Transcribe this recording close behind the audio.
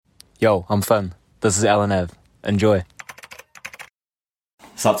Yo, I'm Finn. This is Alan Ave. Enjoy.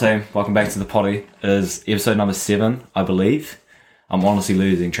 What's up, team? Welcome back to the potty. It is episode number 7, I believe. I'm honestly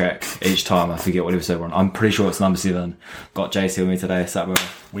losing track each time. I forget what episode we're on. I'm pretty sure it's number 7. Got Jace here with me today. What's up, bro?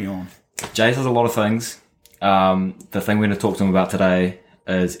 We on. Jace has a lot of things. The thing we're going to talk to him about today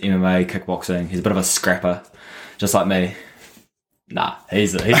is MMA, kickboxing. He's a bit of a scrapper, just like me. Nah,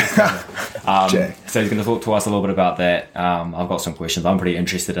 he's a scrapper. So he's going to talk to us a little bit about that. I've got some questions. I'm pretty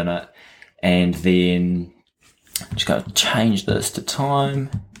interested in it. And then I'm just going to change this to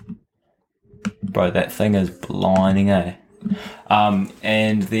time. Bro, that thing is blinding, eh?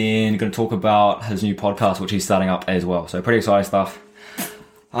 And then going to talk about his new podcast, which he's starting up as well. So pretty exciting stuff.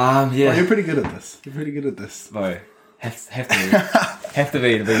 Yeah. Oh, you're pretty good at this. Bro, have to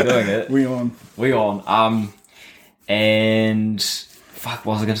be doing it. We on. And fuck,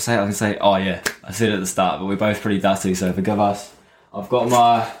 what was I going to say? I was going to say, oh yeah, I said it at the start, but we're both pretty dusty, so forgive us. I've got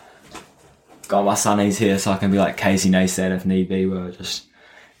my sunnies here, so I can be like Casey Neistat if need be, where I just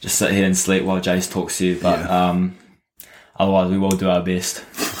sit here and sleep while Jace talks to you. But otherwise, we will do our best.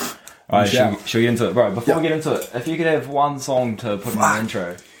 Alright, should we get into it, bro? Before we get into it, if you could have one song to put in the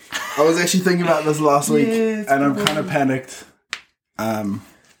intro. I was actually thinking about this last week, and I'm kind of panicked.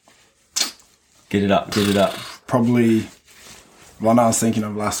 Get it up. Probably one I was thinking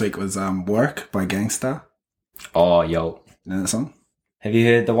of last week was "Work" by Gangstar. Oh, yo. You know that song? Have you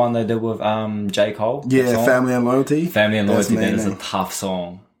heard the one they did with J. Cole? Yeah, Family and Loyalty. Family and Loyalty, that is man. a tough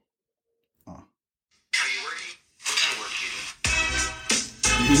song.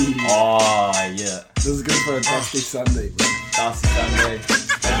 Oh, yeah. This is good for a dusty Sunday, bro. Dusty Sunday.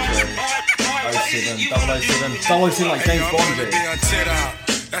 Intro. 007 like James Bond did.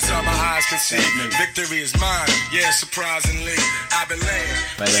 That's all my eyes can see. Victory is mine. Yeah, surprisingly, I've been laying.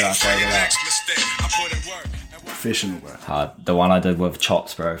 Fade it out. I put in work. Professional, bro. The one I did with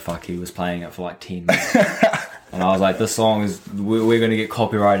Chops, bro. Fuck, he was playing it for like 10 minutes. And I was like, this song is, we're going to get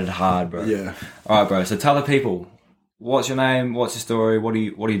copyrighted hard, bro. Yeah. Alright, bro. So tell the people, what's your name? What's your story? What do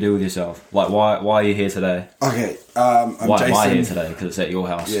you do with yourself? Like, why are you here today? Okay, I'm Why Jason. am I here today? Because it's at your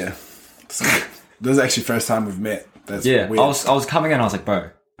house. Yeah. This is actually the first time we've met. That's Yeah. weird. I was coming in, I was like,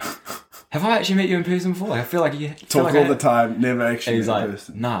 bro, have I actually met you in person before? Like, I feel like you Talk all the time, never actually He's met like, in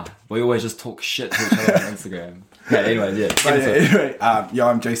person. nah, we always just talk shit to each other on Instagram. Yeah, anyways, yeah. But yeah, anyway,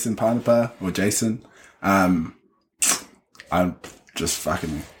 I'm Jason Panapa, or Jason. I'm just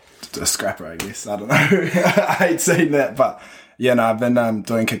fucking a scrapper, I guess. I don't know. I hate saying that, but yeah, no, I've been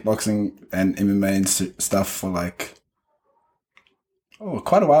doing kickboxing and MMA and stuff for like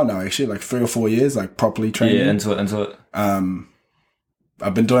quite a while now, actually, like 3 or 4 years, like properly training. Yeah, into it.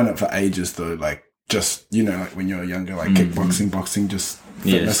 I've been doing it for ages though, like just, you know, like when you're younger, like kickboxing, boxing, just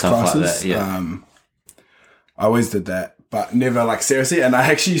fitness stuff classes. like that, yeah. I always did that, but never like seriously. And I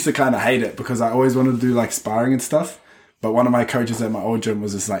actually used to kind of hate it because I always wanted to do like sparring and stuff. But one of my coaches at my old gym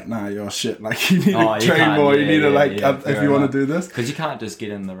was just like, nah, you're shit. Like you need to train more. You need to if you want to do this. Because you can't just get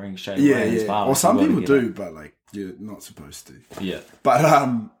in the ring straight away. And spar. Well, some people do, but like you're not supposed to. Yeah. But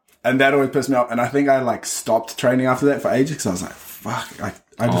and that always pissed me off. And I think I like stopped training after that for ages because I was like, fuck, I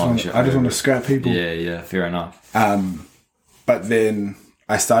just want to scrap people. Yeah, fair enough. But then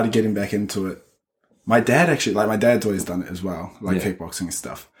I started getting back into it. My dad's always done it as well, like kickboxing and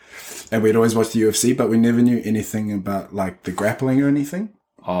stuff. And we'd always watch the UFC, but we never knew anything about like the grappling or anything.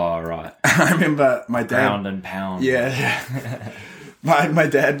 Oh, right. I remember my dad. Pound and pound. Yeah. my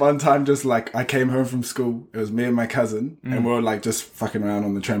dad one time just like, I came home from school. It was me and my cousin and we were like just fucking around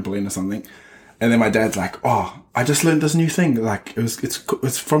on the trampoline or something. And then my dad's like, oh, I just learned this new thing. Like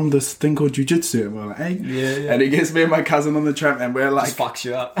it's from this thing called jiu-jitsu. And we're like, hey. Yeah. And he gets me and my cousin on the tramp and we're like. Just fucks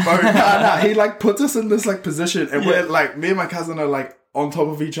you up. Bro, no. He like puts us in this like position and we're like, me and my cousin are like on top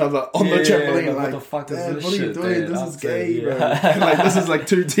of each other on the trampoline. Yeah, like, what the fuck is this what are you shit, doing? dude? This is gay, bro. Yeah. Like this is like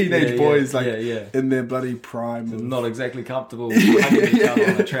two teenage boys like yeah. in their bloody prime. And not exactly comfortable hugging each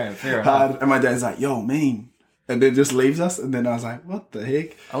other on the tramp. Fair enough. And my dad's like, yo, man. And then just leaves us. And then I was like, what the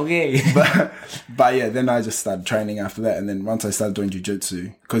heck? Okay. But yeah, then I just started training after that. And then once I started doing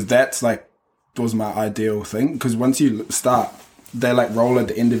jiu-jitsu, because that's like, was my ideal thing. Because once you start, they like roll at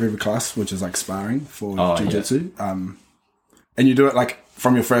the end of every class, which is like sparring for jiu-jitsu. Yeah. And you do it like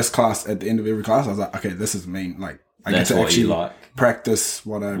from your first class at the end of every class. I was like, okay, this is mean. Like I get to actually practice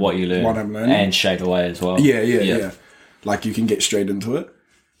what I'm learning. And shake away as well. Yeah. Like you can get straight into it.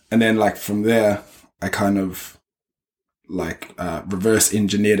 And then like from there, I kind of like reverse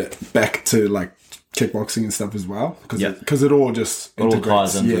engineered it back to like kickboxing and stuff as well because it all just all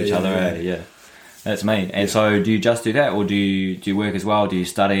ties into each other. Yeah. That's mean. And so do you just do that, or do you work as well? Do you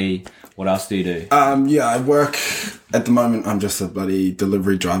study? What else do you do? Yeah, I work at the moment. I'm just a bloody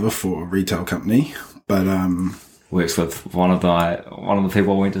delivery driver for a retail company, but Works with one of the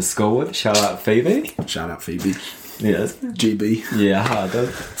people I went to school with. Shout out Phoebe. shout out Phoebe, Yes. GB. Yeah,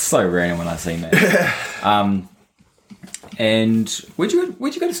 it's so random when I see that. And where'd you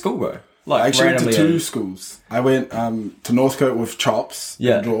go to school, bro? Like I actually went to randomly, two schools. I went to Northcote with Chops,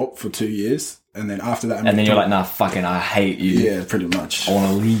 Yeah. Dorp for 2 years, and then after that, and then you're like, nah, fucking, I hate you. yeah, pretty much. I want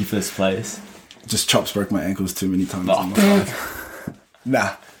to leave this place. Just Chops broke my ankles too many times. Oh. On my life.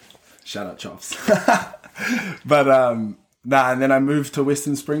 Nah, shout out Chops. But nah, and then I moved to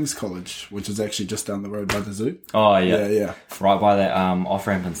Western Springs College, which is actually just down the road by the zoo. Oh yeah, Yeah. right by that off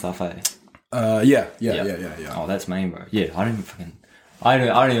ramp and stuff, eh? Yeah. Oh, that's mean, bro. Yeah, I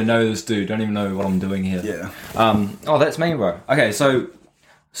don't even know this dude. Don't even know what I'm doing here. Yeah. Oh, that's mean, bro. Okay, so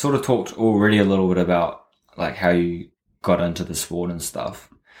sort of talked already a little bit about like how you got into the sport and stuff.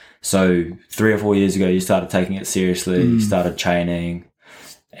 So 3 or 4 years ago, you started taking it seriously. You started training,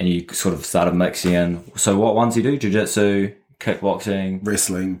 and you sort of started mixing in. So what ones do you do? Jiu-jitsu, kickboxing,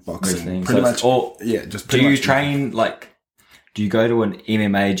 Wrestling, boxing, wrestling. pretty So much. it's all. Yeah, just Do pretty you much train like? Do you go to an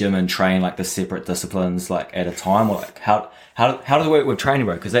MMA gym and train like the separate disciplines like at a time, or like how do they work with training,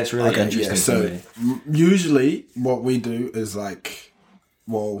 bro? Because that's really interesting Yeah, so to me. usually what we do is like,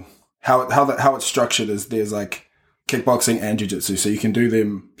 well, how it's structured is there's like kickboxing and jiu-jitsu, so you can do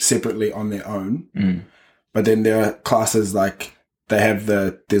them separately on their own. But then there are classes like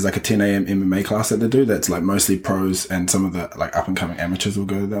there's like a 10 a.m. MMA class that they do that's like mostly pros, and some of the like up and coming amateurs will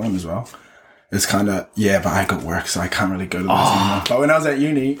go to that one as well. It's kind of, but I got work, so I can't really go to those anymore. But when I was at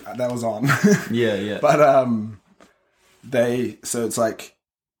uni, that was on. Yeah. But so it's like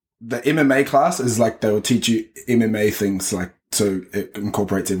the MMA class is like they'll teach you MMA things, like, so it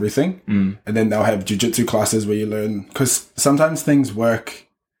incorporates everything. And then they'll have jiu-jitsu classes where you learn, because sometimes things work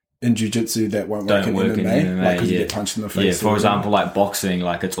in jiu-jitsu that won't work in MMA, like because you get punched in the face. Yeah, for example, like boxing,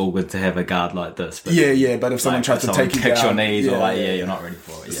 like it's all good to have a guard like this. But but if someone tries to take you kicks down, your knees, or like, you're not ready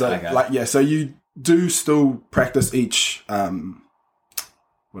for it. So okay. so you do still practice each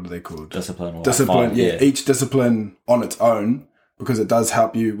what are they called? Discipline. Or Discipline, like fight, each discipline on its own, because it does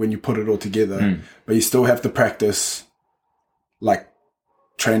help you when you put it all together. But you still have to practice like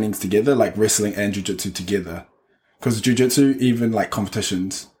trainings together, like wrestling and jiu-jitsu together. Because jiu-jitsu, even like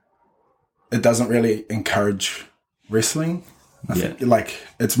competitions, it doesn't really encourage wrestling. I think like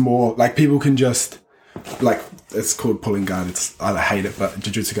it's more like people can just like, it's called pulling guard. I hate it, but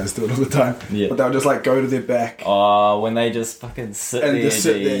jiu-jitsu guys do it all the time. Yeah. But they'll just like go to their back. Oh, when they just fucking sit And there. just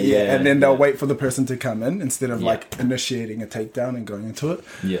sit there, and then they'll wait for the person to come in instead of like initiating a takedown and going into it.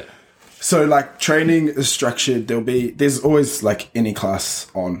 Yeah. So like training is structured. There's always like any class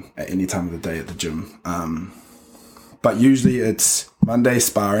on at any time of the day at the gym. But usually it's Monday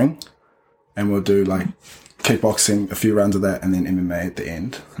sparring, and we'll do like kickboxing, a few rounds of that, and then MMA at the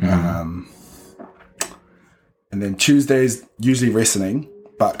end. And then Tuesdays usually wrestling,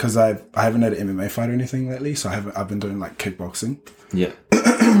 but because I haven't had an MMA fight or anything lately, so I've been doing like kickboxing. Yeah.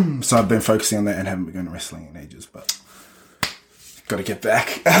 So I've been focusing on that and haven't been going to wrestling in ages, but got to get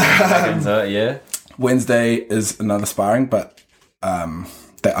back. Yeah. Wednesday is another sparring, but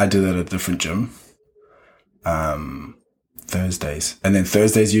that I do that at a different gym. Thursdays, and then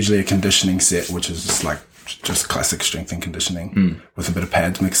Thursdays usually a conditioning set, which is just classic strength and conditioning with a bit of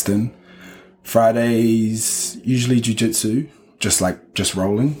pads mixed in. Fridays usually jiu-jitsu, just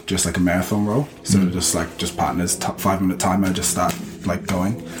rolling, just like a marathon roll. So just partners, 5-minute timer, just start like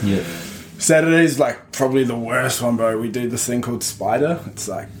going. Yeah. Saturday's like probably the worst one, bro. We do this thing called Spider. It's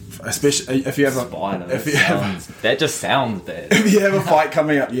like, especially if you have that just sounds bad. if you have a fight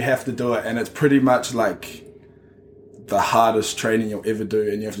coming up, you have to do it, and it's pretty much like the hardest training you'll ever do,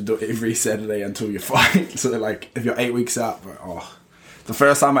 and you have to do it every Saturday until you fight. So like, if you're 8 weeks out, bro, the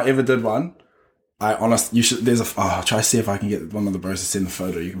first time I ever did one, I'll try to see if I can get one of the bros to send the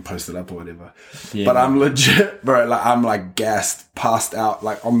photo. You can post it up or whatever. Yeah, but I'm legit, bro. Like I'm like gassed, passed out,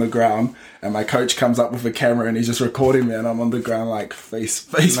 like on the ground, and my coach comes up with a camera and he's just recording me, and I'm on the ground like face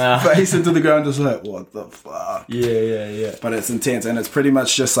into the ground, just like, what the fuck? Yeah. But it's intense, and it's pretty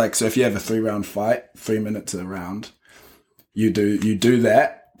much just like, so if you have a 3-round fight, 3 minutes a round, you do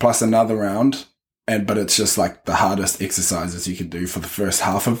that plus another round. But it's just like the hardest exercises you can do for the first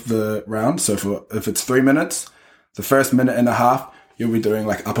half of the round. So if it's 3 minutes, the first minute and a half, you'll be doing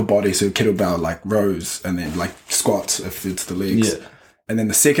like upper body, so kettlebell, like rows, and then like squats if it's the legs. Yeah. And then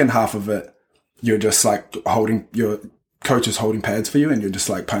the second half of it, you're just like holding, you're coach is holding pads for you and you're just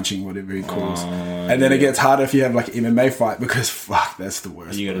like punching whatever he calls. And then it gets harder if you have like an MMA fight because fuck, that's the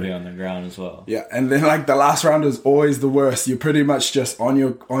worst. You got to be on the ground as well. Yeah, and then like the last round is always the worst. You're pretty much just on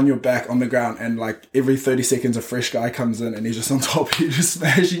your back on the ground, and like every 30 seconds a fresh guy comes in and he's just on top of you, just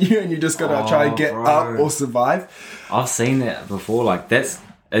smashing you, and you just gotta try and get up or survive. I've seen that before. Like that's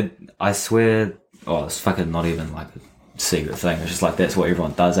it. I swear. Oh, it's fucking not even like a secret thing. It's just like that's what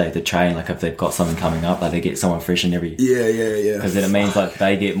everyone does. To train. Like if they've got something coming up, like they get someone fresh in every. Yeah. Because then it means like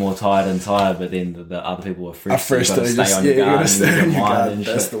they get more tired and tired, but then the other people are fresh. So you gotta stay on your guard.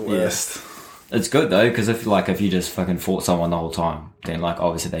 That's the worst. Yeah. It's good though, because if you just fucking fought someone the whole time, then like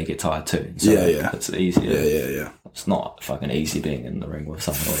obviously they get tired too. So it's easier. Yeah. It's not fucking easy being in the ring with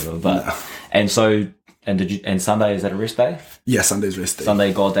someone or whatever. But and Sunday, is that a rest day? Yeah, Sunday's rest day.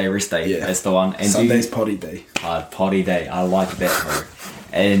 Sunday God Day rest day. Yeah, that's the one. And Sunday's potty day. Potty day. I like that, bro.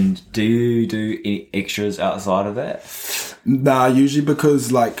 And do you do any extras outside of that? Nah, usually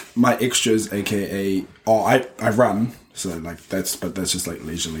because like my extras, aka I run. So like that's just like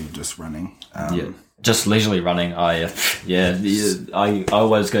leisurely just running. Just leisurely running. I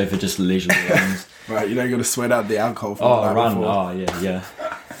always go for just leisurely runs. Right, you don't got to sweat out the alcohol. Run. Before. Oh yeah.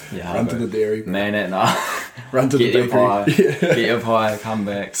 Run to the dairy. Man, run to the bakery. Get your pie. Come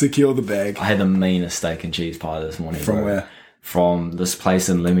back. Secure the bag. I had the meanest steak and cheese pie this morning. From where? From this place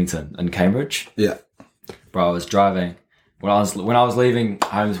in Leamington, in Cambridge. Yeah. Bro, I was driving. When I was leaving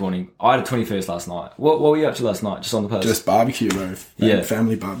home this morning, I had a 21st last night. What were you up to last night? Just on the post? Just barbecue, bro.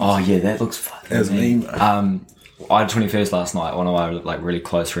 Family barbecue. Oh, yeah, that looks fucking As mean, bro. I had a 21st last night. One of my like really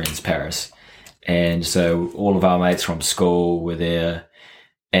close friends, Paris. And so all of our mates from school were there.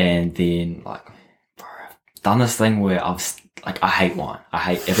 And then, like, bro, I've done this thing where I hate wine.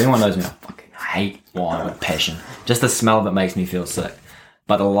 If anyone knows me, I hate wine with passion. Just the smell of it makes me feel sick.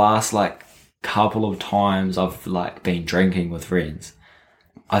 But the last, like, couple of times I've like been drinking with friends,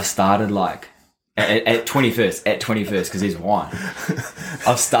 I've started like at 21st because there's wine.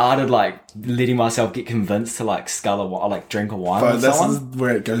 I've started like letting myself get convinced to like drink a wine with someone. This is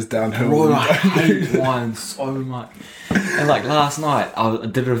where it goes downhill. Bro, I hate wine so much. And like last night I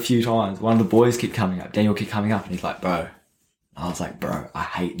did it a few times. One of the boys kept coming up, Daniel kept coming up, and he's like, bro. I was like, bro, I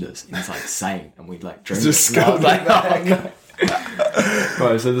hate this. And he's like, same. And we'd like drink just it. And I was like, oh, no.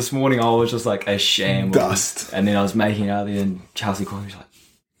 Bro, so this morning I was just like a sham dust, and then I was making out there, and Chelsea called me.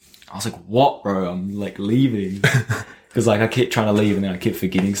 I was like, what, bro? I'm like leaving because like I kept trying to leave and then I kept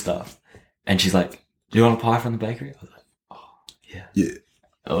forgetting stuff. And she's like, do you want a pie from the bakery? I was like, oh yeah. It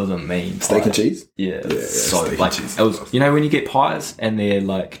was a mean steak pie. And cheese. Yeah, so like it was. You know when you get pies and they're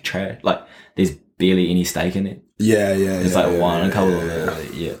like trash, like there's barely any steak in it. Yeah. It's like one a couple of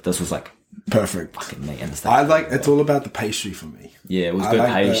it. Yeah, this was like. Perfect. Fucking meat and I like it's all about the pastry for me. Yeah, it was good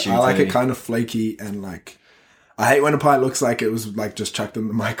pastry. I like it kind of flaky and like I hate when a pie looks like it was like just chucked in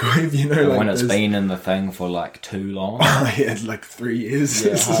the microwave, you know, and like when it's been in the thing for like too long. Oh yeah, like 3 years.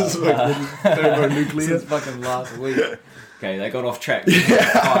 Yeah, this is like thermonuclear. Since fucking last week. Okay, they got off track. So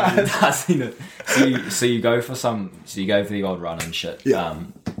you go for the old run and shit. Yeah.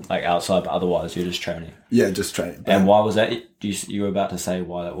 Like outside, but otherwise you're just training. Yeah, just training. And why was that? You were about to say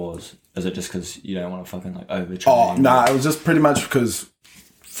why that was. Is it just because you don't want to fucking like overtrain? Oh, nah, it was just pretty much because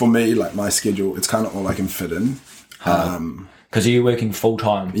for me, like my schedule, it's kind of all I can fit in. Because you're working full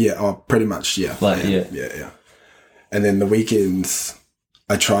time. Yeah, pretty much, yeah. Like, yeah. And then the weekends,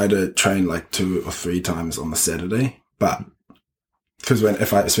 I try to train like 2 or 3 times on the Saturday, but because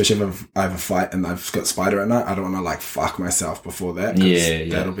especially if I have a fight and I've got Spider at night, I don't want to like fuck myself before that. Yeah.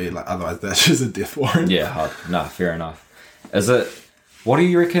 That'll be like, otherwise that's just a death warrant. Yeah, no, fair enough. What do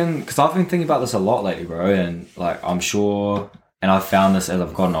you reckon? Because I've been thinking about this a lot lately, bro, and like I'm sure, and I've found this as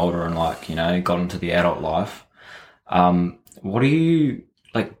I've gotten older and like, you know, got into the adult life. What do you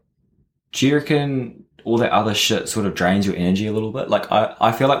like? Do you reckon all that other shit sort of drains your energy a little bit? Like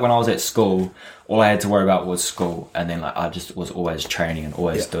I feel like when I was at school, all I had to worry about was school, and then like I just was always training and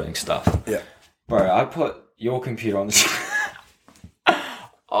always doing stuff. Yeah, bro, I put your computer on the.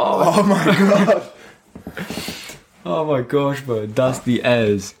 Oh my god. Oh my gosh, bro, dusty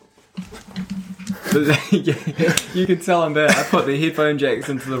as. You can tell I'm bad. I put the headphone jacks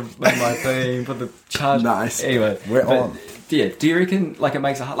into my thing, put the charger. Nice. Anyway, we're on. Yeah, do you reckon like it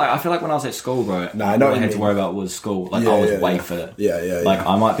makes it hard? Like I feel like when I was at school, bro, I know all I had to worry about was school. Like I was way fitter. Yeah. Like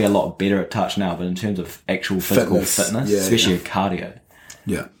I might be a lot better at touch now, but in terms of actual physical fitness, especially cardio.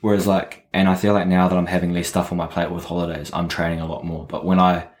 Yeah. Whereas like, and I feel like now that I'm having less stuff on my plate with holidays, I'm training a lot more. But when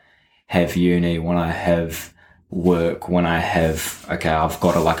I have uni, when I have work, when I have, I've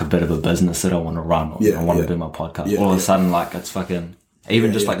got a bit of a business that I want to run, or I want to do my podcast, all of a sudden like it's fucking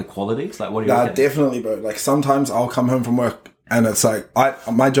Even just like the qualities? Like what do you Nah, reckon? definitely, bro. Like sometimes I'll come home from work and it's like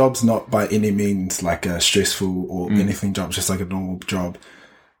my job's not by any means like a stressful or anything job, just like a normal job.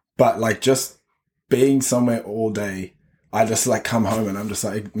 But like just being somewhere all day, I just like come home and I'm just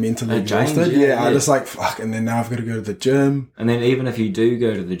like mentally exhausted. Yeah, I just like fuck, and then now I've got to go to the gym. And then even if you do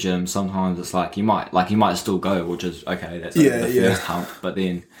go to the gym, sometimes it's like you might still go, which is okay. That's like the first hump, but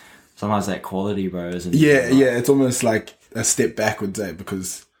then sometimes that quality, bro, isn't. It's almost like a step backwards,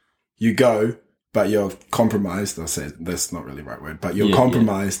 because you go, but you're compromised. I'll say that's not really the right word, but you're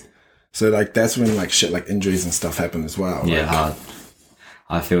compromised. So like that's when like shit like injuries and stuff happen as well. Yeah, like, hard.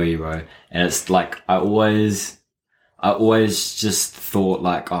 I feel you, bro. And it's like I always just thought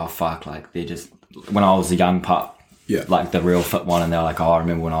like, oh fuck, like they're just, when I was a young pup, like the real fit one, and they're like, oh, I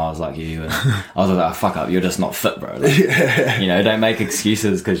remember when I was like you, and I was like, oh, fuck up, you're just not fit, bro. Like, you know, don't make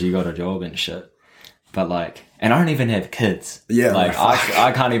excuses because you got a job and shit. But like, and I don't even have kids. Yeah, like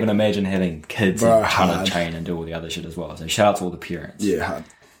I can't even imagine having kids, bro, and trying to train and do all the other shit as well. So shout out to all the parents. Yeah, hard.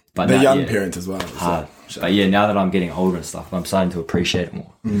 But the young parents as well. Hard. But yeah, now that I'm getting older and stuff, I'm starting to appreciate it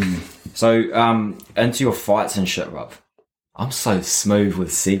more. So, into your fights and shit, Rob. I'm so smooth with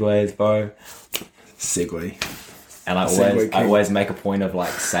segues, bro. Segue. And I always make a point of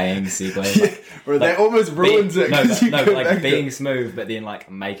like saying segues. Bro, that almost ruins it. No, like being smooth, but then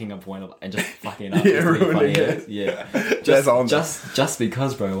like making a point of and just fucking up. Ruining it. Yeah. Just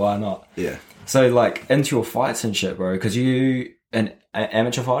because, bro. Why not? Yeah. So like into your fights and shit, bro. Because you an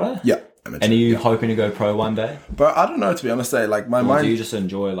amateur fighter. Yeah. And are you hoping to go pro one day? But I don't know, to be honest. Like my mind. Do you just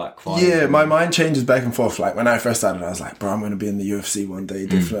enjoy like fighting? Yeah, my mind changes back and forth. Like when I first started, I was like, bro, I'm going to be in the UFC one day,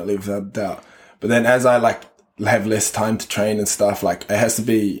 definitely, without a doubt. But then as I like have less time to train and stuff, like it has to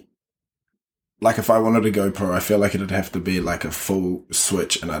be. Like if I wanted to go pro, I feel like it'd have to be like a full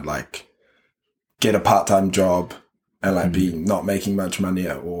switch, and I'd like get a part-time job and like be not making much money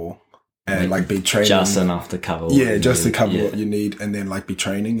at all. And like be training just enough to cover just to cover what you need, and then like be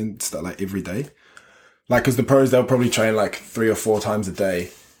training and stuff like every day, like because the pros, they'll probably train like 3 or 4 times a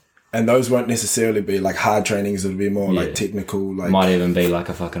day, and those won't necessarily be like hard trainings. It'll be more like technical, like might even be like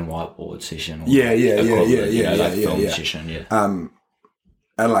a fucking whiteboard session or film session.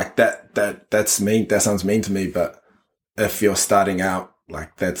 And like that's mean, that sounds mean to me, but if you're starting out,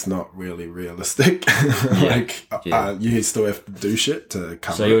 like that's not really realistic. You still have to do shit to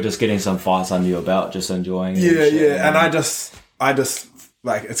cover. So you're just getting some fights under your belt, just enjoying it. And I just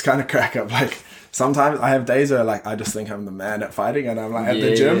like, it's kind of crack up. Like sometimes I have days where like I just think I'm the man at fighting, and I'm like at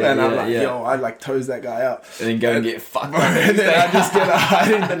the gym, and I'm like, yo, I like toes that guy up, and then go and get fucked. And then I just get a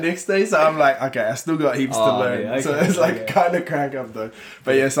hiding the next day. So I'm like, okay, I still got heaps to learn. Yeah, okay, so it's like kind of crack up though.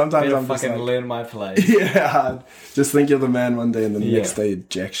 But yeah, sometimes I'm just fucking like, learn my play. Yeah, hard. Just think you're the man one day, and then the next day you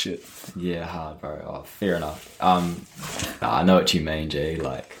jack shit. Yeah, hard, bro. Oh, fair enough. I know what you mean, G.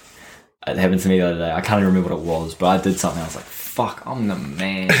 Like, it happened to me the other day. I can't even remember what it was, but I did something. I was like, fuck, I'm the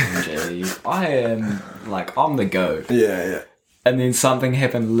man, G. I'm the GOAT. Yeah. And then something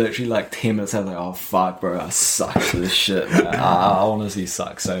happened literally like 10 minutes. I was like, oh, fuck, bro. I suck at this shit, man. I honestly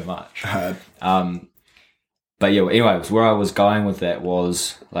suck so much. Hard. But yeah, anyways, where I was going with that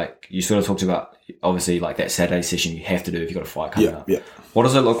was, like, you sort of talked about, obviously, like, that Saturday session you have to do if you've got a fight coming up. Yeah. What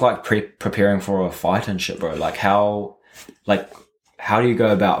does it look like preparing for a fight and shit, bro? Like, how do you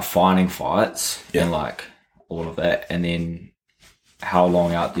go about finding fights and, like, all of that? And then how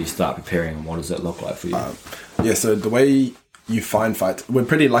long out do you start preparing, and what does it look like for you? So the way you find fights, we're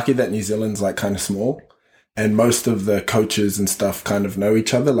pretty lucky that New Zealand's, like, kind of small. And most of the coaches and stuff kind of know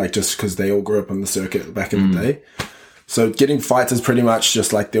each other, like just because they all grew up on the circuit back in the day. So getting fights is pretty much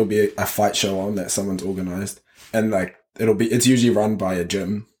just like there'll be a fight show on that someone's organized, and like it's usually run by a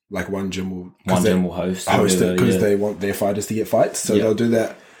gym. Like one gym will host it because they want their fighters to get fights. So they'll do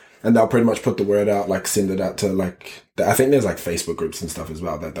that, and they'll pretty much put the word out, like send it out to like I think there's like Facebook groups and stuff as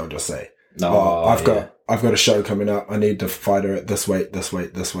well that they'll just say, I've got a show coming up. I need the fighter at this weight,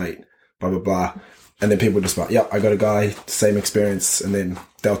 blah blah blah. And then people just like, I got a guy, same experience. And then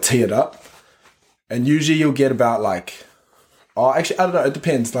they'll tee it up. And usually you'll get about like, actually, I don't know. It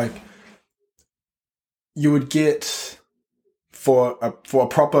depends. Like you would get for a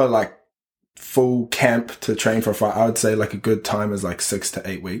proper, like full camp to train for a fight, I would say like a good time is like 6 to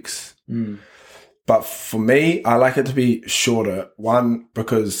 8 weeks. But for me, I like it to be shorter. One,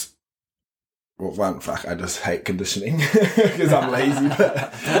 because I just hate conditioning because I'm lazy,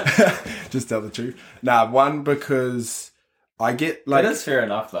 but just tell the truth. One, because I get like... It is fair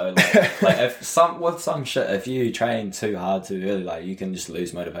enough though. Like if some shit, if you train too hard too early, like you can just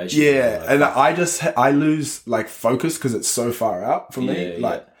lose motivation. Yeah, and I lose like focus because it's so far out for me.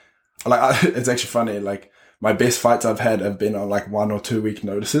 Like it's actually funny. Like my best fights I've had have been on like 1 or 2 week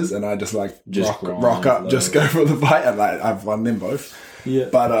notices, and I just like rock up, just go for the fight, and like I've won them both. Yeah.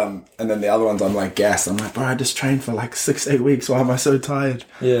 But and then the other ones I'm like gassed. I'm like, bro, I just trained for like 6-8 weeks. Why am I so tired?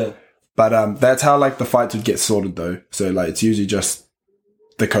 Yeah. But that's how like the fights would get sorted though. So like it's usually just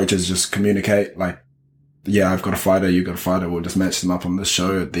the coaches just communicate like, yeah, I've got a fighter, you got a fighter. We'll just match them up on this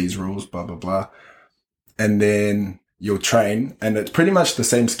show at these rules, blah blah blah, and then you'll train, and it's pretty much the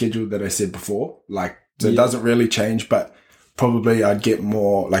same schedule that I said before. Like, so it doesn't really change, but probably I'd get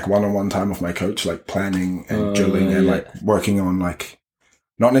more like one-on-one time with my coach, like planning and drilling and like working on like,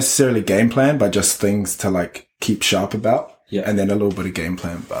 not necessarily game plan, but just things to like keep sharp about. Yeah. And then a little bit of game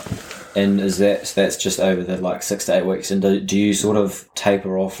plan. But And is that, so that's just over the like 6 to 8 weeks. And do you sort of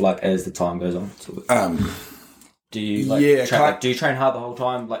taper off like as the time goes on? Do you like, do you train hard the whole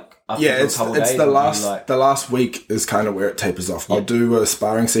time? Like, it's the last week is kind of where it tapers off. Yeah. I'll do a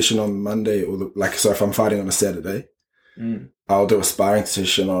sparring session on Monday, or so if I'm fighting on a Saturday, I'll do a sparring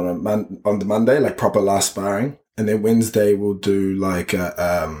session on the Monday, like proper last sparring, and then Wednesday we'll do like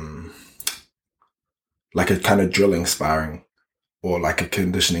a kind of drilling sparring, or like a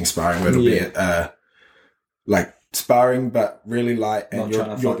conditioning sparring, where it'll be like sparring but really light, and not trying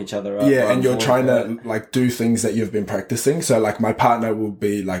to fuck each other up. Yeah, and you're trying to like do things that you've been practicing. So like my partner will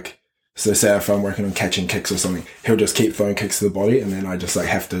be like, so say if I'm working on catching kicks or something, he'll just keep throwing kicks to the body, and then I just like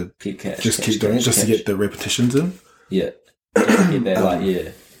have to keep doing it just to get the repetitions in. Yeah. Get that, like,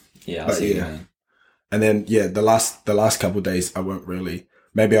 yeah. I see what you mean. And then the last couple of days I won't really.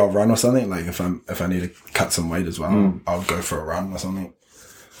 Maybe I'll run or something. Like if I need to cut some weight as well, I'll go for a run or something.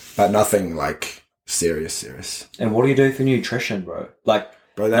 But nothing like serious. And what do you do for nutrition, bro? Like,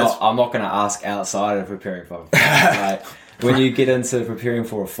 I'm not going to ask outside of preparing for a fight. Like, when you get into preparing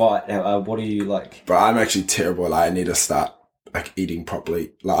for a fight, what do you like? Bro, I'm actually terrible. Like, I need to start like eating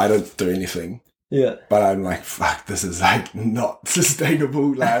properly. Like, I don't do anything. Yeah. But I'm like, fuck, this is like not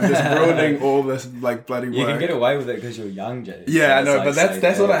sustainable. Like, I'm just ruining all this like bloody work. You can get away with it because you're young, Jay. Yeah, so I know, like, but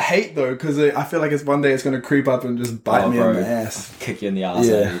that's what I hate though, because I feel like it's one day it's going to creep up and just bite me on the ass. Kick you in the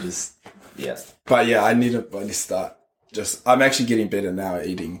ass. Yeah. But yeah, I need to start. I'm actually getting better now at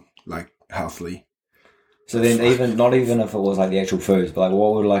eating like healthily. So then not even if it was like the actual foods, but like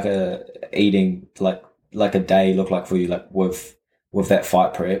what would like a eating like a day look like for you, like with that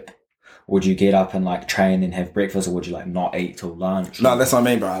fight prep? Would you get up and like train and have breakfast, or would you like not eat till lunch? No, that's what I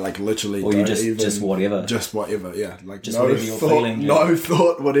mean, bro. I like literally. Or you just whatever. Just whatever, yeah. Like just no whatever you're thought, feeling. No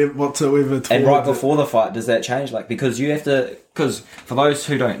thought, whatsoever. And right before the fight, does that change? Like, because you have to. Because for those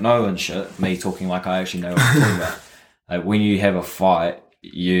who don't know and shit, me talking like I actually know what I'm talking about. Like when you have a fight,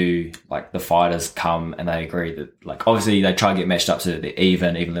 you like the fighters come and they agree that like obviously they try and get matched up to the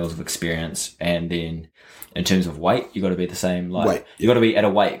even levels of experience, and then. In terms of weight, you got to be the same. Like weight. You got to be at a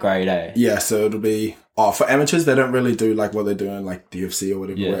weight grade, eh? Yeah, so it'll be. For amateurs, they don't really do like what they're doing, like the UFC or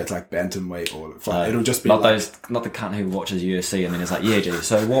whatever, where it's like bantamweight or. It'll just be not the cunt who watches UFC and then it's like, yeah, G.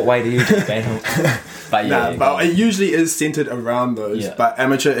 So what weight do you do, bantam? But yeah, but it usually is centered around those. Yeah. But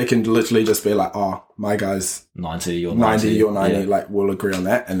amateur, it can literally just be like, oh, my guy's 90 or 90. Yeah. Like we'll agree on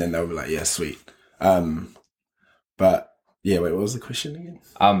that, and then they'll be like, yeah, sweet. But. Yeah, wait, what was the question again?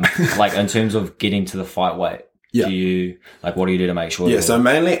 Like in terms of getting to the fight weight, what do you do to make sure? Yeah, so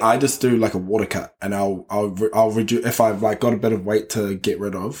mainly I just do like a water cut, and I'll reduce if I've like got a bit of weight to get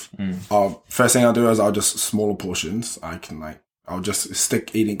rid of. First thing I'll do is I'll just smaller portions. I'll just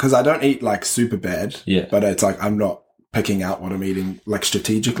stick eating, because I don't eat like super bad. Yeah, but it's like I'm not picking out what I'm eating like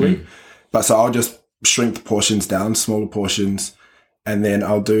strategically. But so I'll just shrink the portions down, smaller portions, and then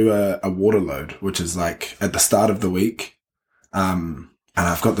I'll do a water load, which is like at the start of the week. And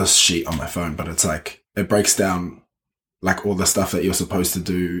I've got this sheet on my phone, but it's like, it breaks down like all the stuff that you're supposed to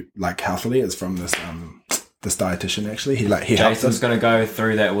do like healthily. It's from this dietitian actually. He Jason's going to go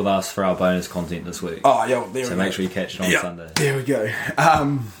through that with us for our bonus content this week. Oh yeah, there we go. Make sure you catch it on Sunday. There we go.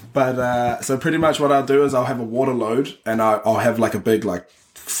 But so pretty much what I'll do is I'll have a water load, and I'll have like a big like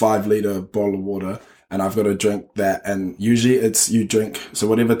 5-liter bottle of water, and I've got to drink that. And usually it's you drink, so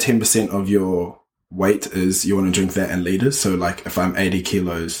whatever 10% of your weight is, you want to drink that in liters. So like if I'm 80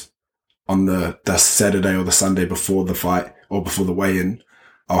 kilos on the Saturday or the Sunday before the fight or before the weigh-in,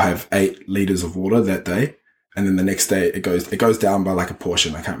 I'll have 8 liters of water that day, and then the next day it goes down by like a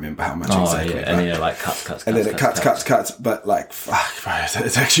portion. I can't remember how much exactly. Yeah. And then it like cuts, and then it cuts. But like, fuck, bro,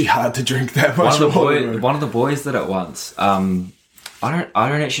 it's actually hard to drink that much water. One of the boys did it once. I don't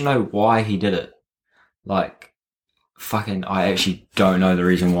actually know why he did it. Like, fucking, I actually don't know the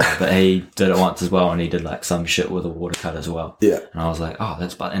reason why, but he did it once as well, and he did like some shit with a water cut as well. Yeah. And I was like, oh,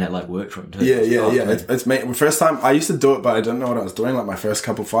 that's but and it like worked for him too. Yeah. Oh, It's mate. The first time I used to do it, but I didn't know what I was doing. Like my first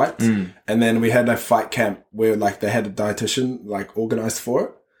couple fights, and then we had a fight camp where like they had a dietitian like organized for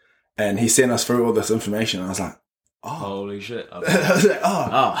it, and he sent us through all this information. And I was like, holy shit! I was like,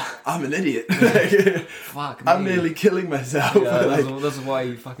 I'm an idiot. Fuck, I'm me. nearly killing myself. Yeah, Like, this is why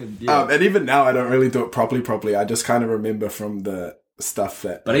you fucking. Yeah. and even now, I don't really do it properly. I just kind of remember from the stuff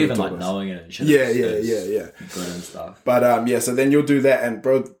that. But he even taught like us. knowing it and shit. Yeah. Good and stuff. But so then you'll do that, and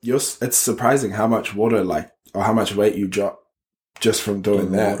bro, it's surprising how much water, like, or how much weight you drop just from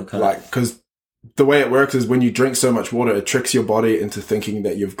doing that. Like, because the way it works is when you drink so much water, it tricks your body into thinking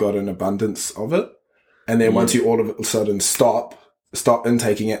that you've got an abundance of it. And then once you all of a sudden stop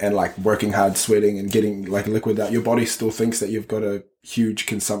intaking it and like working hard, sweating and getting like liquid out, your body still thinks that you've got a huge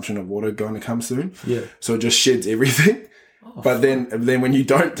consumption of water going to come soon. Yeah. So it just sheds everything. But then when you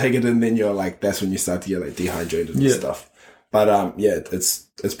don't take it in, then you're like, that's when you start to get like dehydrated and stuff. But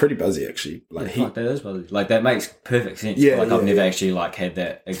it's pretty buzzy actually. Like Fuck, that is buzzy. Like that makes perfect sense. Yeah, like I've never yeah. actually like had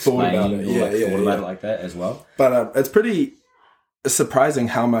that explained about or it. thought about it like that as well. But it's pretty surprising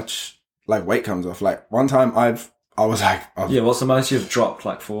how much like weight comes off. Like one time I was like, Yeah, what's the most you've dropped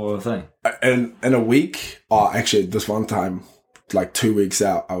like for a thing? in a week. Oh, actually, this one time, like 2 weeks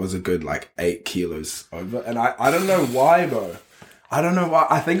out, I was a good like 8 kilos over, and I don't know why though. I don't know why.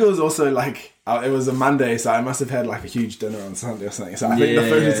 I think it was also like it was a Monday, so I must have had like a huge dinner on Sunday or something. So I think the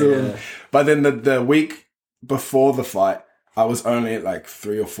food is all. But then the week before the fight, I was only like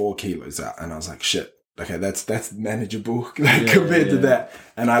 3 or 4 kilos out, and I was like, shit. Okay, that's manageable compared to that.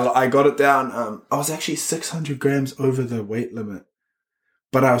 And I got it down. I was actually 600 grams over the weight limit.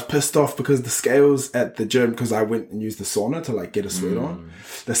 But I was pissed off because the scales at the gym, because I went and used the sauna to like get a sweat on.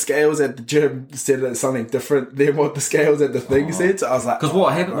 The scales at the gym said something different than what the scales at the thing said. So I was like, because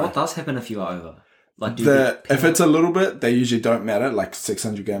what does happen if you are over? Like, if it's a little bit, they usually don't matter. Like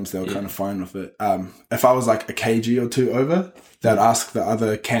 600 grams, they're kind of fine with it. If I was like a kg or 2 over, they'd ask the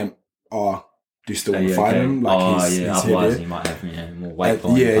other camp, do you still want to fight him? Like he's otherwise heavier. he might have more weight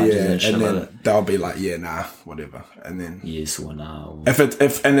on and shit then like that. they'll be like, nah, whatever. And then Yes or no. if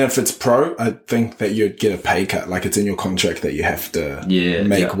it's pro, I think that you'd get a pay cut. Like it's in your contract that you have to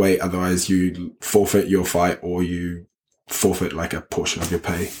make weight, otherwise you forfeit your fight or you forfeit like a portion of your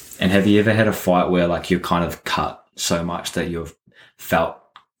pay. And have you ever had a fight where like you're kind of cut so much that you've felt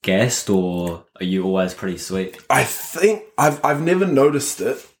gassed, or are you always pretty sweet? I think I've never noticed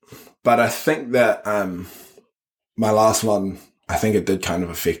it. But I think that my last one, I think it did kind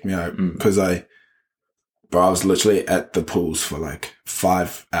of affect me because I was literally at the pools for like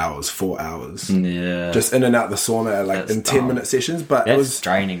 5 hours, 4 hours. Yeah. Just in and out the sauna like That's in dumb. 10-minute sessions. But That's it was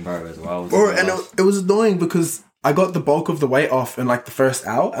draining, bro, as well. it was annoying because I got the bulk of the weight off in like the first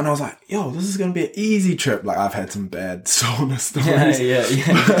hour and I was like, yo, this is going to be an easy trip. Like I've had some bad sauna stories. Yeah.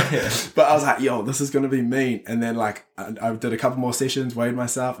 But I was like, yo, this is going to be mean. And then like I did a couple more sessions, weighed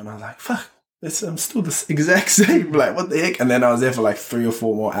myself and I was like, fuck, I'm still the exact same. Like what the heck? And then I was there for like 3 or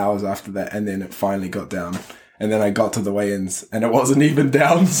 4 more hours after that. And then it finally got down. And then I got to the weigh-ins and it wasn't even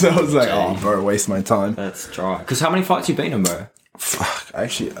down. So I was like, oh, bro, waste my time. That's dry. Because how many fights you been in, bro? Fuck,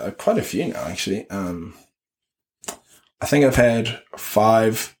 actually, quite a few now, actually. I think I've had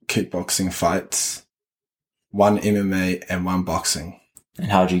 5 kickboxing fights, 1 MMA, and 1 boxing. And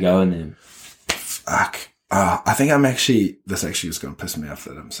how'd you go in them? Fuck. I think this actually was going to piss me off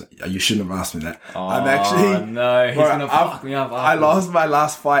that you shouldn't have asked me that. I'm actually... no, he's going to fuck me up. I lost my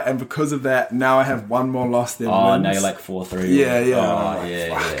last fight, and because of that, now I have 1 more loss than wins. Now you're like 4-3.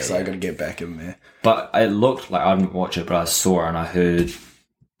 Yeah. So I got to get back in there. But it looked like, I didn't watch it, but I saw it and I heard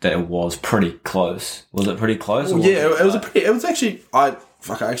that it was pretty close. Was it pretty close? It was actually... I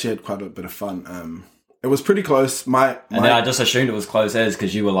actually had quite a bit of fun. It was pretty close. And then I just assumed it was close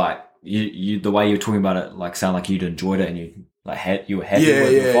because you were like, you the way you were talking about it, like, sound like you'd enjoyed it and you were happy with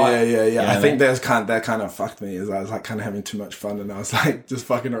the fight. Yeah. You know I think that kind of fucked me. Is I was like kind of having too much fun and I was like just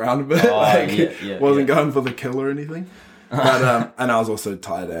fucking around a bit. Wasn't going for the kill or anything. But and I was also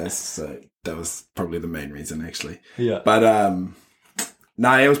tired ass, so that was probably the main reason actually. Yeah. But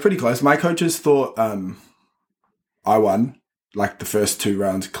it was pretty close. My coaches thought I won like the first 2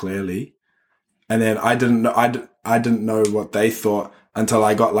 rounds clearly, and then I didn't know what they thought until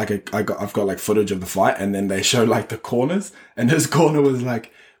I got I've got like footage of the fight, and then they showed like the corners, and his corner was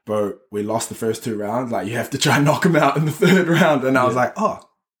like, bro, we lost the first 2 rounds, like you have to try and knock him out in the 3rd round. And I was like, oh,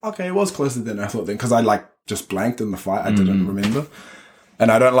 okay, it was closer than I thought then, because I like just blanked in the fight. I didn't remember. And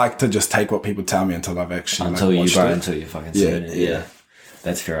I don't like to just take what people tell me until I've actually until watched it. Until you fucking see it. Yeah.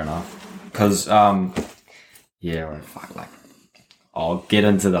 That's fair enough. Because Yeah, right. Fuck, like, I'll get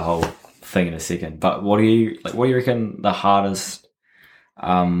into the whole thing in a second. But what do you reckon the hardest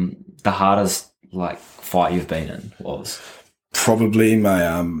like fight you've been in was? Probably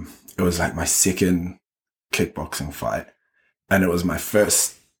my it was like my second kickboxing fight, and it was my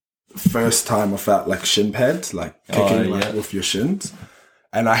first time I felt like shin pads, like kicking with your shins.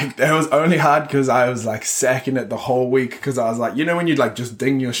 And it was only hard because I was like sacking it the whole week because I was like, you know when you like just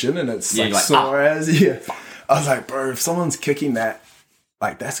ding your shin and it's like sore as I was like, bro, if someone's kicking that,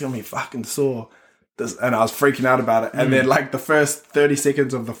 like that's gonna be fucking sore. And I was freaking out about it. And then like the first 30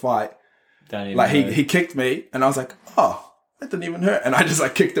 seconds of the fight, like he kicked me and I was like, oh, that didn't even hurt. And I just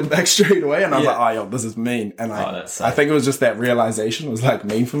like kicked him back straight away. And I was like, oh, yo, this is mean. And I think it was just that realization was like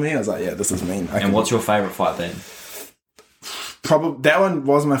mean for me. I was like, yeah, this is mean. And what's your favorite fight then? Probably that one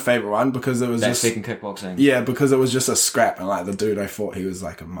was my favorite one because it was just second kickboxing. Yeah, because it was just a scrap. And like the dude, I thought he was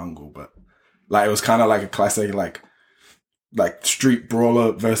like a Mongol, but like it was kind of like a classic like street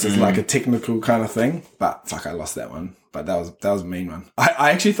brawler versus like a technical kind of thing. But fuck, I lost that one. But that was a mean one.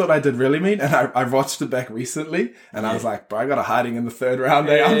 I actually thought I did really mean, and I watched it back recently, and I was like, bro, I got a hiding in the third round.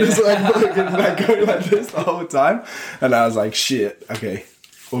 I'm just like looking, like going like this the whole time, and I was like, shit, okay,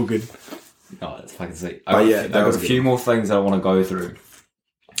 all good. Oh, that's fucking sweet. I've got a few more things that I want to go through,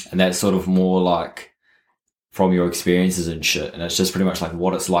 and that's sort of more like from your experiences and shit, and it's just pretty much like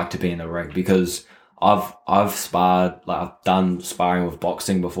what it's like to be in the ring because I've sparred, like I've done sparring with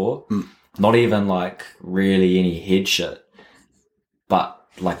boxing before. Not even like really any head shit, but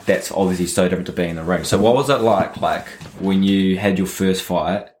like that's obviously so different to being in the ring. So what was it like when you had your first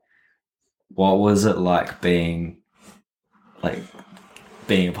fight? What was it like being a part of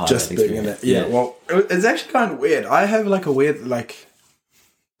that experience? Just being in it. Yeah. Well, it's actually kind of weird. I have like a weird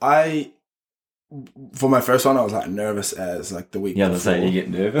for my first one, I was like nervous as like the week. Yeah, let's say you get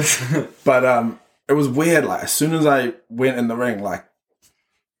nervous, but it was weird. Like as soon as I went in the ring, like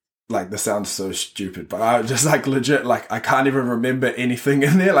this sounds so stupid, but I was just like legit, like I can't even remember anything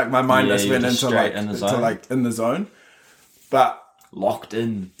in there. Like my mind just went into in the zone, but locked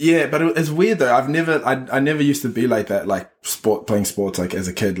in. Yeah, but it's weird though. I never used to be like that. Like playing sports, like as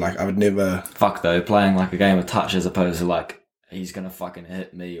a kid, like I would never. Fuck though, playing like a game of touch as opposed to like he's gonna fucking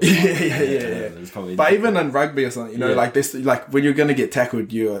hit me. Or yeah. But even in rugby or something, you know, like this, like when you're gonna get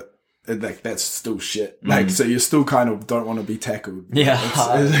tackled, you're. Like that's still shit. Like so, you still kind of don't want to be tackled. Yeah,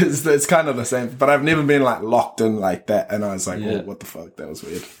 it's kind of the same. But I've never been like locked in like that, and I was like, oh, what the fuck? That was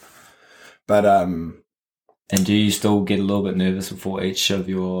weird. But and do you still get a little bit nervous before each of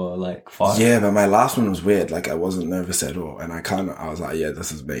your like fights? Yeah, but my last one was weird. Like I wasn't nervous at all, and I was like, yeah,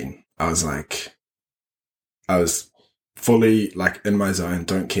 this is mean. I was fully like in my zone,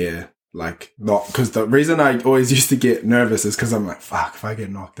 don't care. Like not because the reason I always used to get nervous is because I'm like, fuck, if I get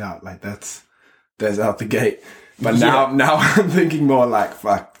knocked out, like that's out the gate. But now I'm thinking more like,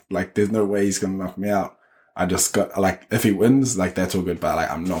 fuck, like there's no way he's gonna knock me out. I just got like if he wins, like that's all good. But like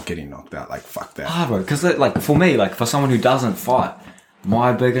I'm not getting knocked out. Like fuck that. Hard work because like for me, like for someone who doesn't fight,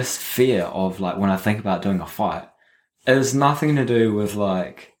 my biggest fear of like when I think about doing a fight is nothing to do with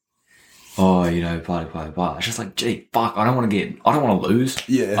like. Oh, you know, blah, blah, blah. It's just like, gee, fuck, I don't want to lose.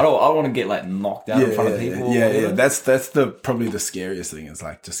 Yeah. I don't want to get like knocked out in front of people. Yeah. That's probably the scariest thing is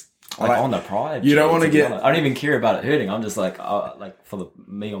like just. Like on the pride. You don't want to get. I don't even care about it hurting. I'm just like for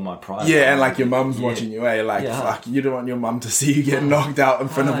me on my pride. Yeah, and like your mum's watching you, eh? Like, fuck, you don't want your mum to see you get knocked out in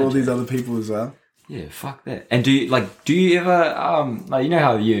front of all these other people as well. Yeah, fuck that. And do you ever, like, you know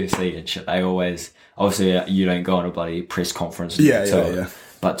how the UFC and shit, they always, obviously you don't go on a bloody press conference. Yeah.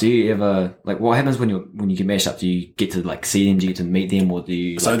 But do you ever like what happens when you get matched up? Do you get to like see them? Do you get to meet them, or do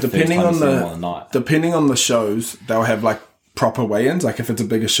you? So like, depending on the shows, they'll have like proper weigh-ins. Like if it's a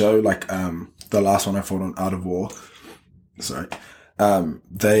bigger show, like the last one I fought on Art of War. Sorry,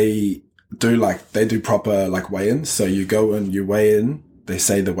 they do proper like weigh-ins. So you go in, you weigh in. They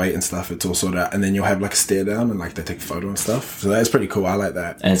say the weight and stuff, it's all sorted out, and then you'll have like a stare down and like they take a photo and stuff. So that's pretty cool. I like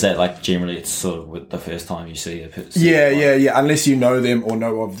that. And is that like generally it's sort of with the first time you see a person? Yeah. Unless you know them or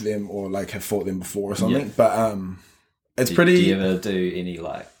know of them or like have fought them before or something. Yeah. But it's pretty. Do you ever do any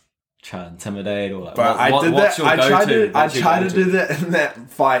like try and intimidate or like? But I tried to do that in that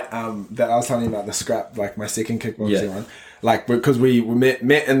fight that I was telling you about, the scrap, like my second kickboxing one. Like, because we met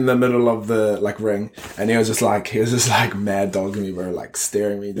in the middle of the, like, ring, and he was just like mad dogging me, bro, like,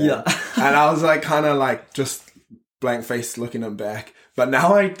 staring me down. Yeah. And I was, like, kind of, like, just blank faced looking him back. But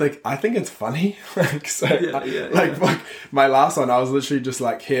now I think it's funny. Like, so, like, my last one, I was literally just,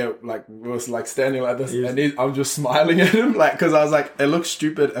 like, here, like, was, like, standing like this, and I'm just smiling at him, like, because I was like, it looks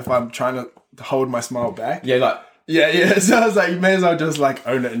stupid if I'm trying to hold my smile back. Yeah, like, Yeah. So I was like, you may as well just like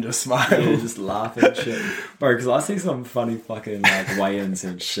own it and just smile. Yeah, just laughing and shit. Bro, because I see some funny fucking like weigh-ins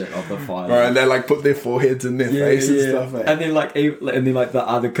and shit of the fight. Bro, and they like put their foreheads in their face and stuff. Like. And then like the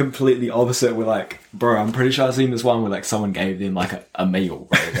other completely opposite were like, bro, I'm pretty sure I've seen this one where like someone gave them like a meal,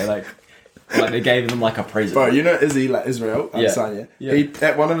 bro. They like they gave them like a present. Bro, you know Izzy, like Israel, Yeah. He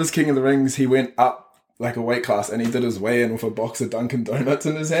at one of his King of the Rings, he went up like a weight class and he did his weigh-in with a box of Dunkin' Donuts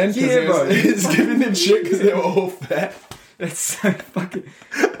in his hand. Yeah, bro. He was giving them shit because they were all fat. It's so fucking...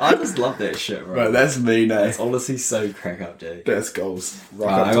 I just love that shit, bro. Bro, that's me, no. It's honestly so crack up, Jay. That's goals.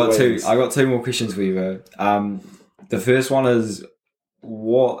 I got two more questions for you, bro. The first one is,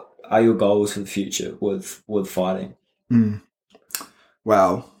 what are your goals for the future with fighting?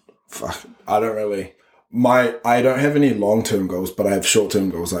 Well, fuck. I don't have any long-term goals, but I have short-term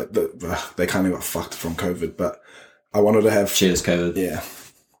goals. Like they kind of got fucked from COVID, but I wanted to have... Cheers, COVID. Yeah.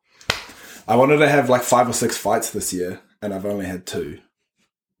 I wanted to have like 5 or 6 fights this year, and I've only had 2.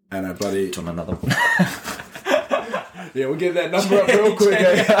 And I bloody... On another one. Yeah, we'll get that number up real quick.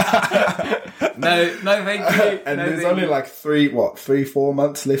 No, thank you. And there's only like 3-4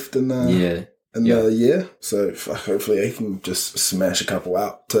 months left in the year. So hopefully I can just smash a couple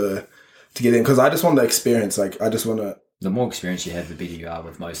out to get in. Because I just want the experience. Like, I just want to... The more experience you have, the better you are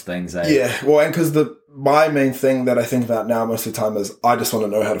with most things, eh? Yeah, well, and because my main thing that I think about now most of the time is I just want to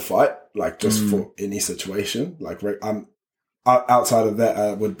know how to fight, like just for any situation. Like I'm outside of that,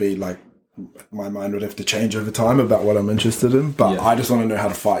 I would be like my mind would have to change over time about what I'm interested in. But I just want to know how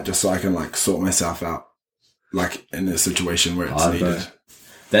to fight, just so I can like sort myself out, like in a situation where it's needed.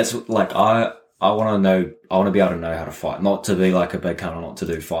 That's like I want to know. I want to be able to know how to fight, not to be like a big cunt, not to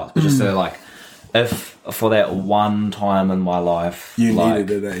do fights, but just to like. If for that one time in my life, you like,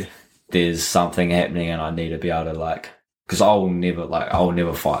 needed it, there's something happening and I need to be able to like, because I'll never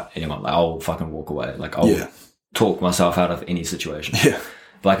fight anyone. Like, I'll fucking walk away. Like I'll talk myself out of any situation. Yeah.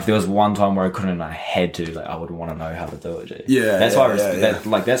 But like if there was one time where I couldn't and I had to, like I would want to know how to do it. Dude. Yeah. That's why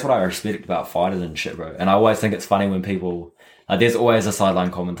that's what I respect about fighters and shit, bro. And I always think it's funny when people like there's always a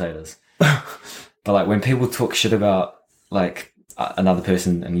sideline commentators, but like when people talk shit about like. Another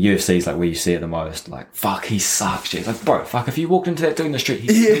person in UFC is like where you see it the most. Like, fuck, he sucks, Jay. Like, bro, fuck, if you walked into that dude in the street, he'd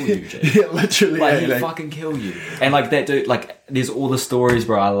kill you, Jay. Yeah, literally. Like, he'd fucking kill you. And like that dude, like, there's all the stories,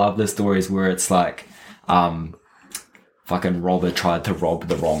 bro. I love the stories where it's like, fucking robber tried to rob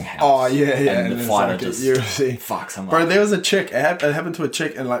the wrong house. Oh, yeah. And the fighter like just UFC. fucks him up. Bro, there was a chick, it happened to a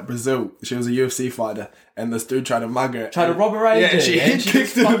chick in like Brazil. She was a UFC fighter, and this dude tried to mug her. Tried to rob her agent. Yeah, and she head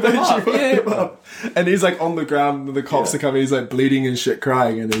kicked him, and then she fucked him up. And he's like on the ground, and the cops are coming, he's like bleeding and shit,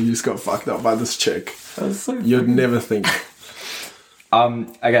 crying, and then he just got fucked up by this chick. That's so You'd never think.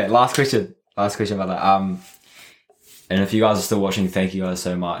 Okay, last question about that. And if you guys are still watching, thank you guys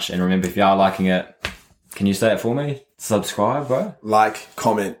so much. And remember, if you are liking it, can you say it for me? Subscribe, bro. Like,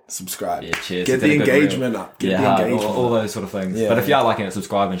 comment, subscribe. Yeah, cheers. Get the engagement up. Get the engagement all those sort of things. Yeah, but if you are liking it,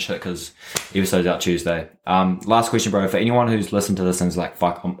 subscribe and shit, because episode's out Tuesday. Last question, bro. For anyone who's listened to this and is like,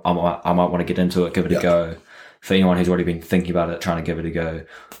 fuck, I might want to get into it, give it a go. For anyone who's already been thinking about it, trying to give it a go,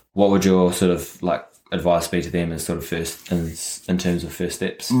 what would your sort of like advice be to them as sort of first in terms of first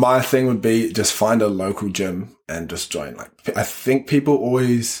steps? My thing would be just find a local gym and just join. Like, I think people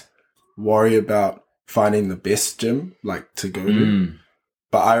always worry about finding the best gym like to go to,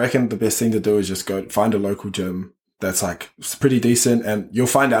 but I reckon the best thing to do is just go find a local gym that's like it's pretty decent, and you'll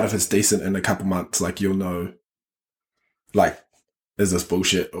find out if it's decent in a couple months. Like, you'll know, like, is this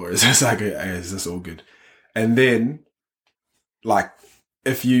bullshit or is this like is this all good? And then like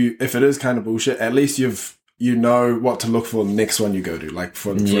if it is kind of bullshit, at least you know what to look for the next one you go to, like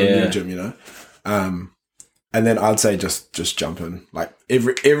for a new gym, you know. And then I'd say just jump in. Like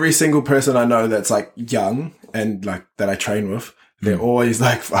every single person I know that's like young and like that I train with, they're always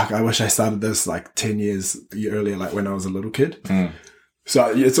like, fuck, I wish I started this like 10 years earlier, like when I was a little kid.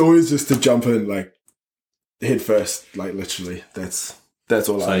 So it's always just to jump in, like head first, like literally. That's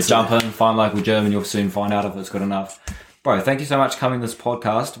all I say. So jump in, find local gym, and you'll soon find out if it's good enough. Bro, thank you so much for coming to this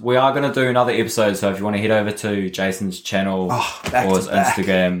podcast. We are going to do another episode, so if you want to head over to Jason's channel or his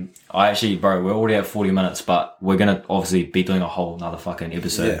Instagram. Bro, we're already at 40 minutes, but we're going to obviously be doing a whole another fucking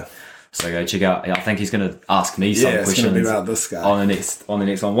episode. Yeah. So go check out. I think he's going to ask me some questions. It's going to be about this guy. On the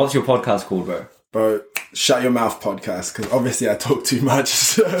next one. What's your podcast called, bro? Bro, Shut Your Mouth Podcast, because obviously I talk too much.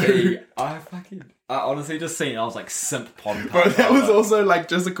 So. Gee, I honestly just seen, I was like, simp podcast. Bro, that was also like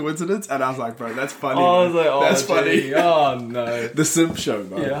just a coincidence, and I was like, bro, that's funny. I was like, oh, that's funny. Oh, no. The simp show,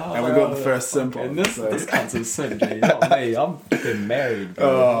 bro. Yeah, and we got the first simp on. And this cunt's a simp, G. Not me. I'm fucking married, bro.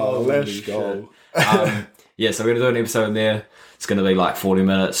 Oh, let's go. Yeah, so we're going to do an episode in there. It's going to be like 40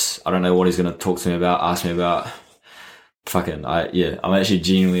 minutes. I don't know what he's going to talk to me about, ask me about. I'm actually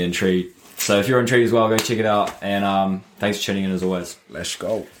genuinely intrigued. So if you're intrigued as well, go check it out. And thanks for tuning in as always. Let's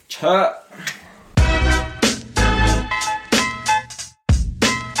go. Ciao.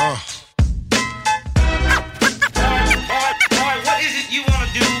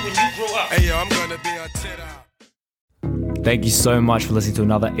 Hey, yo, I'm gonna be on TED Out. Thank you so much for listening to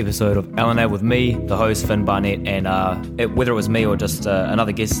another episode of LNAV with me, the host, Finn Barnett, and whether it was me or just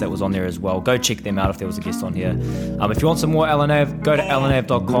another guest that was on there as well, go check them out if there was a guest on here. If you want some more LNAV, go to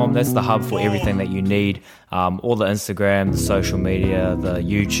lnav.com. That's the hub for everything that you need. All the Instagram, the social media, the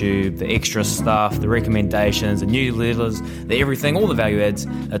YouTube, the extra stuff, the recommendations, the newsletters, the everything, all the value adds,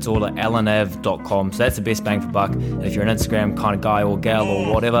 it's all at lnav.com. So that's the best bang for buck. And if you're an Instagram kind of guy or gal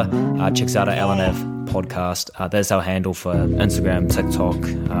or whatever, check us out at LNAV podcast. That's our handle for Instagram, TikTok,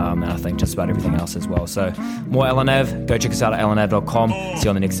 and I think just about everything else as well. So more LNAV, go check us out at lnav.com. See you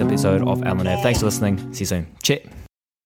on the next episode of LNAV. Thanks for listening. See you soon. Cheers.